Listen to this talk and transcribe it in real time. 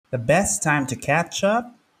The best time to catch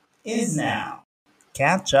up is now.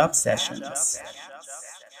 Catch up sessions.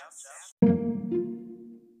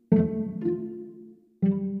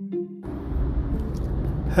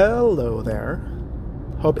 Hello there.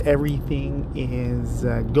 Hope everything is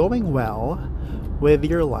going well with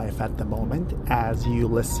your life at the moment as you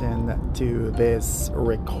listen to this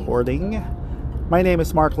recording. My name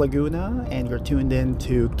is Mark Laguna, and you're tuned in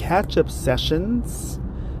to Catch Up Sessions,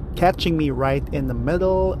 catching me right in the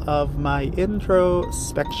middle of my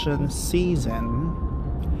introspection season.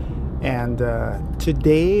 And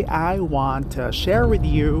today I want to share with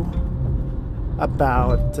you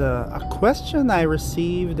about a question I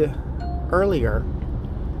received earlier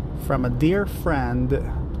from a dear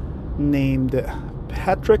friend named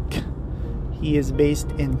Patrick. He is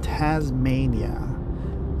based in Tasmania.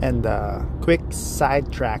 And a quick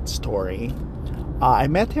sidetrack story. I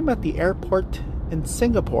met him at the airport in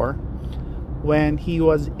Singapore when he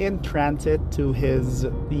was in transit to his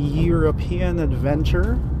European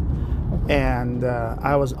adventure. And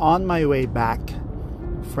I was on my way back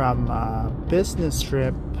from a business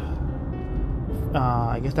trip.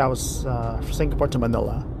 I guess that was from Singapore to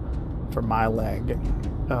Manila for my leg.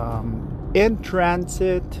 In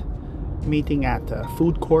transit, meeting at a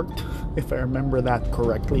food court, if I remember that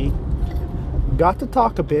correctly. Got to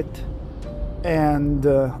talk a bit, and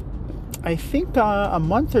I think a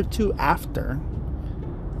month or two after,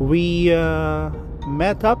 we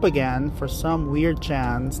met up again for some weird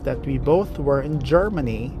chance that we both were in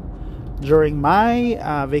Germany during my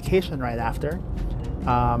vacation right after,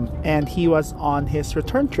 and he was on his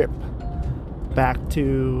return trip back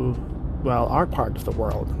to, well, our part of the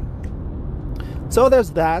world. So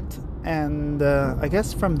there's that. And I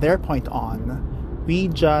guess from their point on, we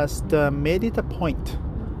just made it a point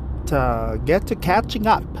to get to catching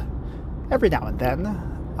up every now and then.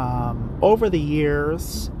 Over the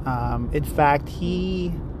years, in fact,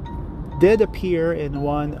 he did appear in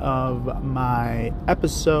one of my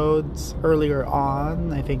episodes earlier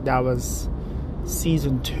on. I think that was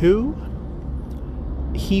season 2.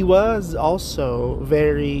 He was also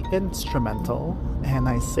very instrumental, and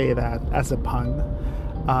I say that as a pun,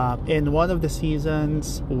 in one of the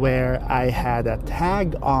seasons where I had a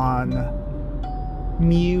tag on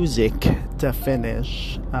music to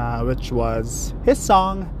finish, which was his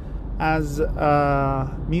song as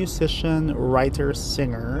a musician, writer,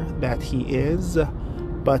 singer that he is,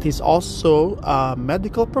 but he's also a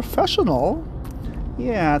medical professional.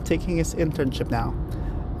 Yeah, taking his internship now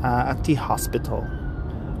at the hospital.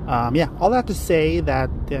 All that to say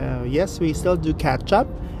that yes, we still do catch up.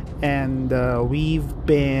 And we've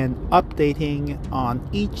been updating on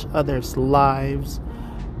each other's lives.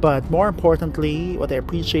 But more importantly, what I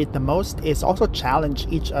appreciate the most is also challenge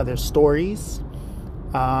each other's stories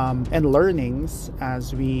and learnings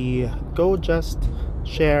as we go just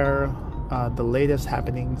share the latest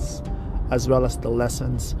happenings as well as the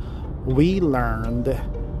lessons we learned.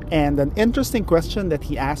 And an interesting question that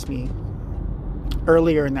he asked me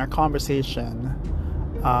earlier in our conversation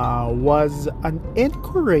was an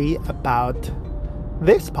inquiry about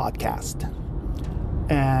this podcast.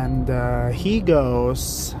 And he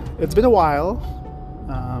goes, it's been a while,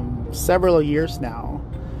 several years now.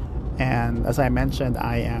 And as I mentioned,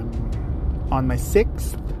 I am on my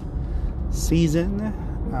 6th season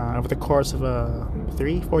over the course of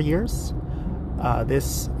 3-4 years.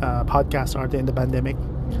 This podcast started in the pandemic.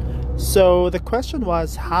 So the question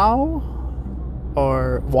was, how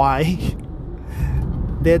or why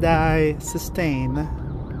did I sustain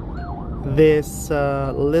this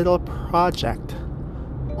little project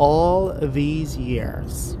all these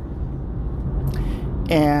years?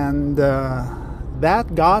 And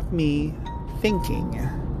that got me thinking,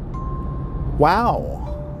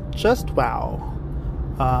 wow, just wow.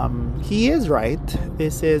 He is right.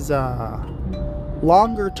 This is a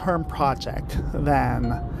longer term project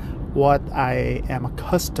than what I am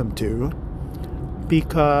accustomed to.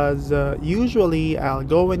 Because usually I'll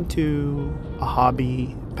go into a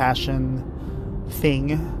hobby, passion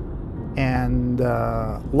thing and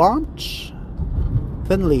launch,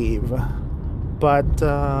 then leave. But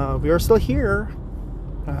we are still here,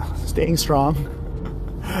 staying strong.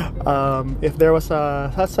 If there was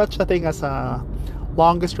such a thing as a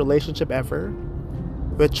longest relationship ever,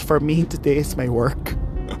 which for me today is my work,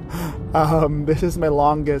 this is my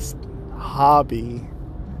longest hobby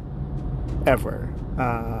ever.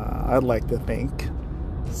 I'd like to think.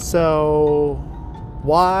 So,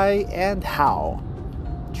 why and how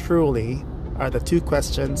truly are the two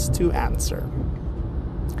questions to answer.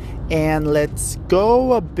 And let's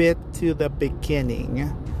go a bit to the beginning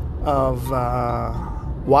of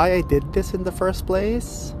why I did this in the first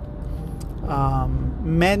place.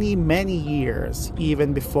 Many, many years,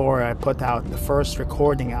 even before I put out the first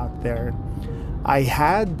recording out there, I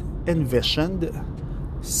had envisioned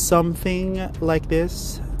something like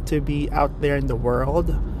this to be out there in the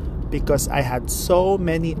world, because I had so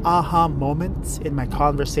many aha moments in my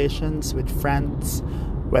conversations with friends,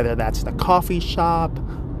 whether that's in a coffee shop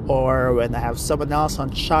or when I have someone else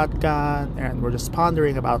on shotgun and we're just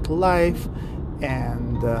pondering about life.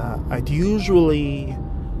 And I'd usually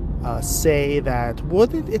say that,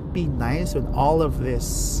 wouldn't it be nice when all of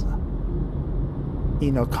this,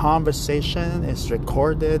 conversation is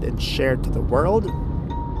recorded and shared to the world?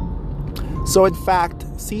 So in fact,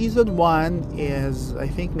 season 1 is, I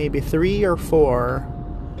think, maybe 3 or 4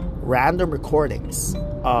 random recordings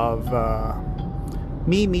of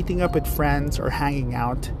me meeting up with friends or hanging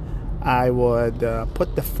out. I would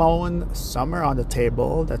put the phone somewhere on the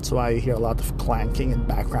table. That's why you hear a lot of clanking and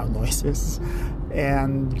background noises.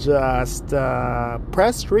 And just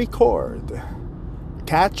press record.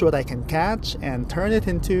 Catch what I can catch and turn it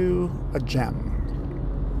into a gem.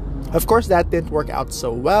 Of course, that didn't work out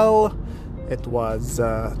so well. It was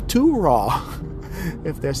too raw,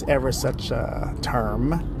 if there's ever such a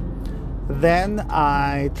term. Then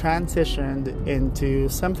I transitioned into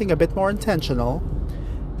something a bit more intentional.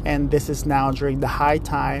 And this is now during the high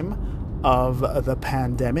time of the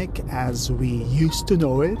pandemic as we used to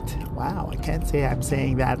know it. Wow, I can't say I'm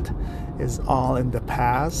saying that is all in the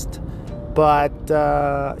past. But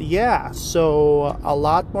so a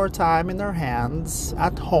lot more time in our hands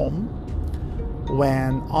at home.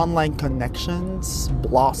 When online connections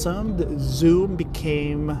blossomed, Zoom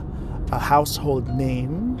became a household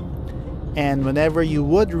name. And whenever you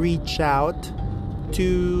would reach out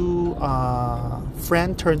to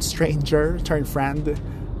friend turned stranger turned friend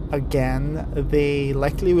again, they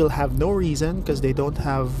likely will have no reason because they don't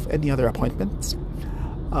have any other appointments.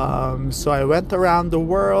 So I went around the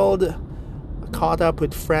world, caught up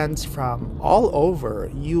with friends from all over,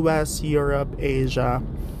 US, Europe, Asia,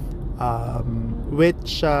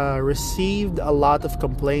 which received a lot of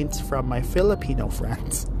complaints from my Filipino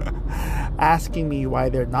friends asking me why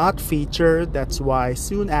they're not featured. That's why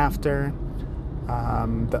soon after,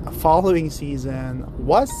 the following season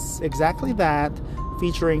was exactly that,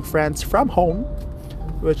 featuring friends from home,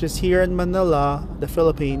 which is here in Manila, the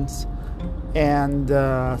Philippines, and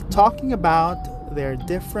talking about their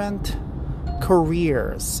different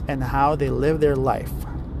careers and how they live their life.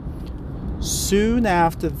 Soon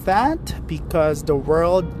after that, because the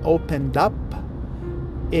world opened up,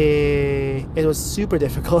 it was super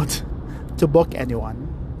difficult to book anyone.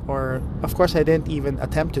 Or, of course, I didn't even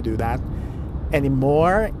attempt to do that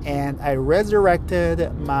anymore. And I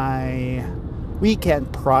resurrected my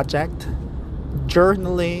weekend project,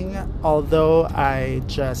 journaling, although I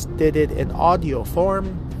just did it in audio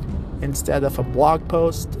form instead of a blog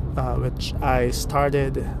post, which I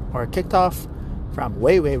started or kicked off from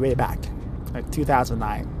way back, like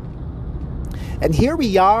 2009. And here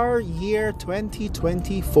we are, year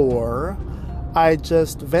 2024. I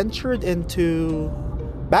just ventured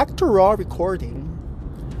back to raw recording.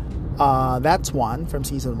 That's one from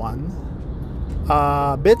season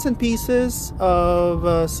 1. Bits and pieces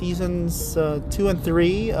of seasons 2 and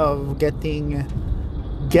 3 of getting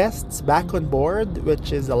guests back on board,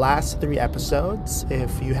 which is the last 3 episodes.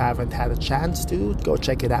 If you haven't had a chance to, go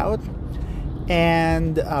check it out.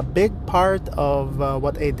 And a big part of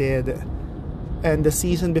what I did in the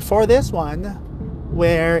season before this one,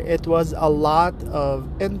 where it was a lot of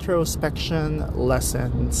introspection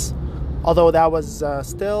lessons, although that was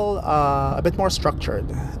still a bit more structured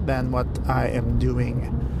than what I am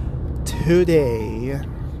doing today.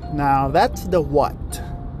 Now that's the what.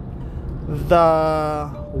 The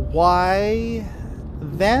why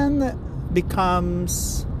then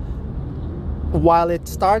becomes, while it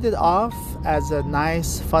started off as a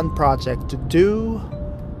nice fun project to do,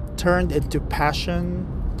 turned into passion,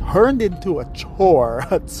 turned into a chore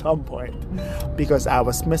at some point, because I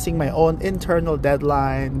was missing my own internal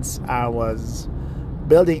deadlines. I was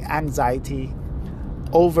building anxiety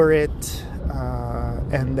over it,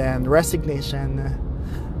 and then resignation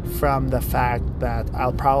from the fact that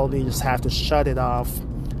I'll probably just have to shut it off,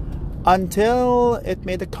 until it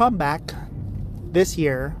made a comeback this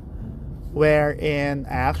year, wherein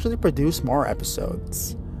I actually produced more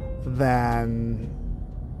episodes than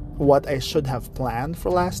what I should have planned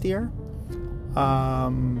for last year,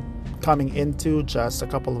 coming into just a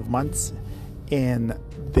couple of months in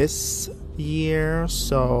this year.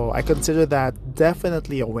 So I consider that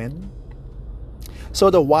definitely a win. So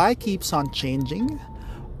the why keeps on changing.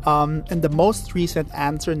 And the most recent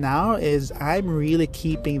answer now is I'm really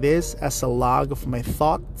keeping this as a log of my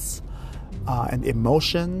thoughts, and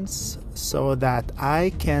emotions so that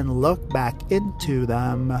I can look back into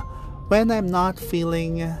them when I'm not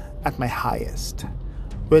feeling at my highest,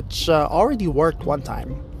 which already worked one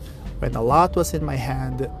time when a lot was in my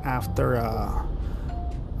head after I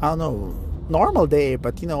don't know, normal day,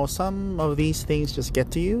 but some of these things just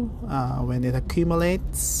get to you when it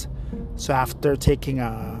accumulates. So after taking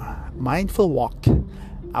a mindful walk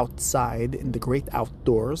outside in the great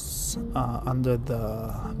outdoors under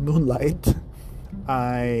the moonlight,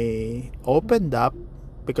 I opened up,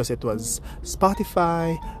 because it was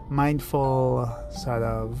Spotify mindful sort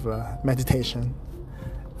of meditation.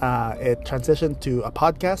 It transitioned to a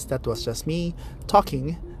podcast that was just me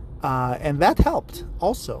talking, and that helped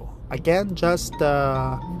also. Again, just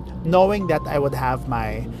knowing that I would have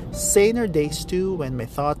my saner days too when my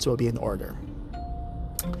thoughts will be in order.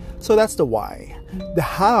 So that's the why. The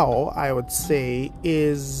how, I would say,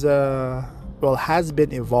 is has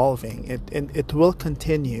been evolving. It will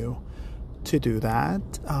continue to do that.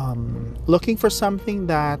 Looking for something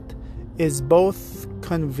that is both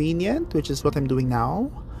convenient, which is what I'm doing now,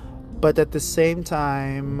 but at the same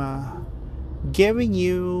time giving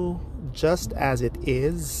you just as it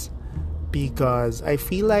is, because I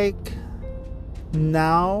feel like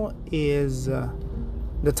now is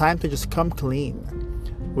the time to just come clean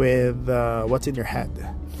with what's in your head.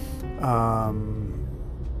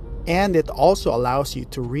 And it also allows you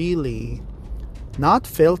to really not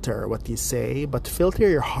filter what you say, but filter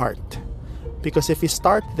your heart. Because if you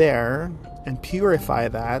start there and purify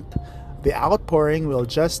that, the outpouring will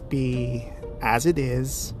just be as it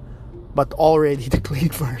is, but already the clean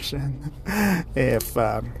version, if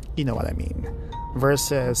you know what I mean.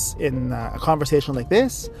 Versus in a conversation like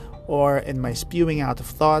this, or in my spewing out of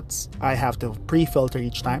thoughts, I have to pre-filter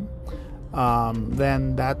each time.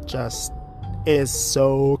 Then that just is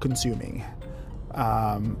so consuming.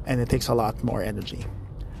 And it takes a lot more energy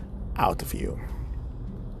out of you.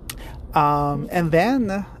 And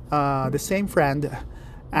then the same friend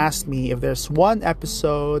asked me if there's one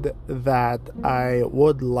episode that I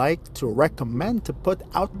would like to recommend to put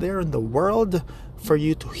out there in the world for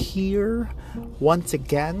you to hear once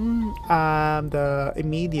again. The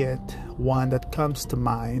immediate one that comes to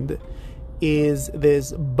mind is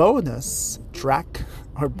this bonus track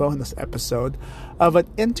or bonus episode of an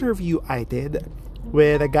interview I did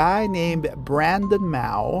with a guy named Brandon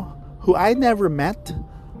Mao, who I never met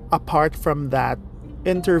apart from that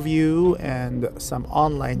interview and some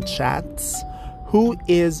online chats, who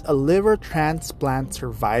is a liver transplant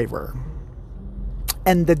survivor.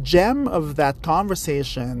 And the gem of that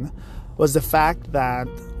conversation was the fact that,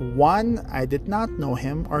 one, I did not know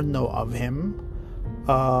him or know of him.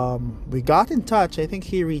 We got in touch. I think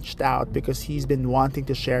he reached out because he's been wanting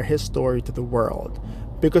to share his story to the world,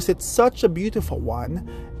 because it's such a beautiful one.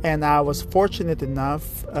 And I was fortunate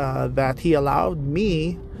enough that he allowed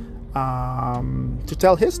me to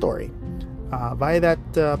tell his story via that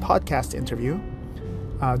podcast interview.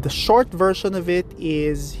 The short version of it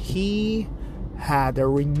is he had a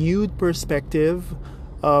renewed perspective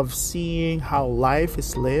of seeing how life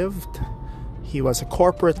is lived. He was a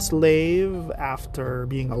corporate slave after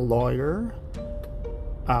being a lawyer,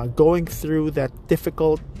 going through that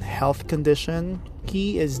difficult health condition.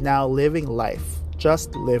 He is now living life,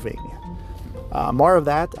 just living. More of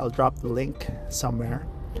that, I'll drop the link somewhere,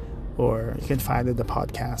 or you can find it in the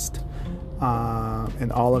podcast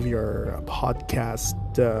and all of your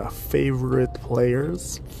podcast favorite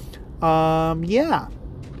players. Yeah,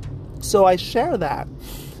 so I share that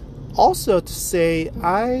also to say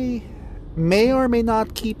I may or may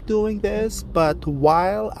not keep doing this, but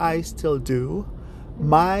while I still do,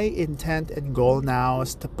 my intent and goal now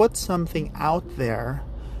is to put something out there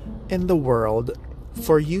in the world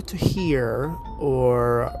for you to hear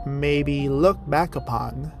or maybe look back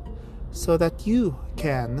upon, so that you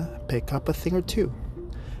can pick up a thing or two.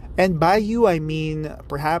 And by you, I mean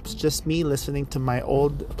perhaps just me listening to my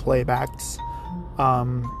old playbacks,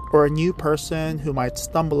 or a new person who might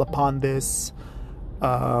stumble upon this,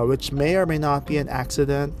 which may or may not be an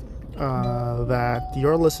accident, that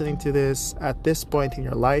you're listening to this at this point in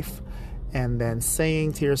your life and then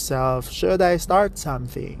saying to yourself, should I start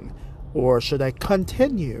something? Or should I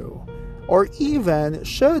continue? Or even,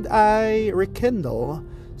 should I rekindle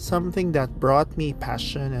something that brought me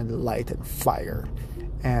passion and light and fire,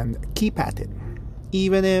 and keep at it,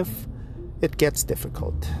 even if it gets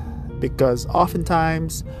difficult? Because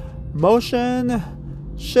oftentimes, motion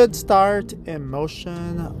should start,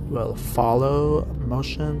 emotion will follow,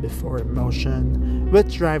 motion before emotion,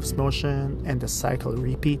 which drives motion, and the cycle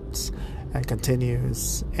repeats and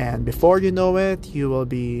continues. And before you know it, you will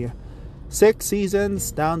be 6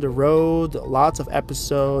 seasons down the road, lots of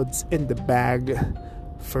episodes in the bag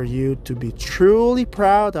for you to be truly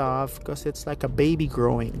proud of, because it's like a baby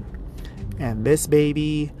growing. And this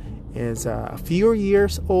baby is a few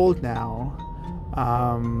years old now.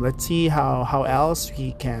 Let's see how else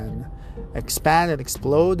we can expand and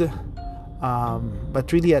explode.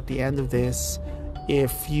 But really, at the end of this,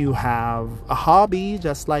 if you have a hobby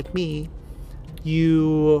just like me,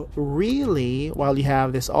 you really, while you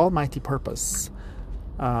have this almighty purpose,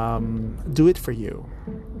 do it for you.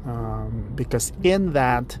 Because in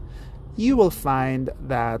that, you will find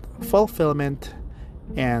that fulfillment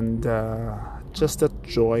and just the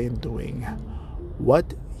joy in doing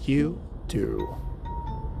what you do.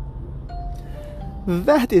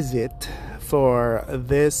 That is it for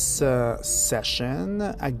this session.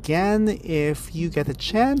 Again, if you get a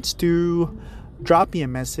chance to drop me a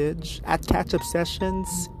message, at Catch Up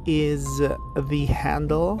Sessions is the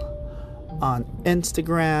handle on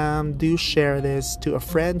Instagram. Do share this to a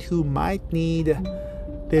friend who might need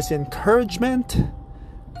this encouragement,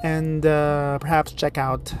 and perhaps check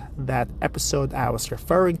out that episode I was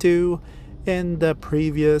referring to in the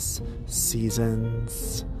previous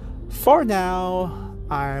seasons. For now,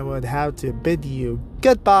 I would have to bid you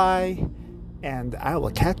goodbye, and I will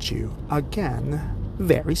catch you again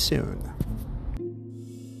very soon.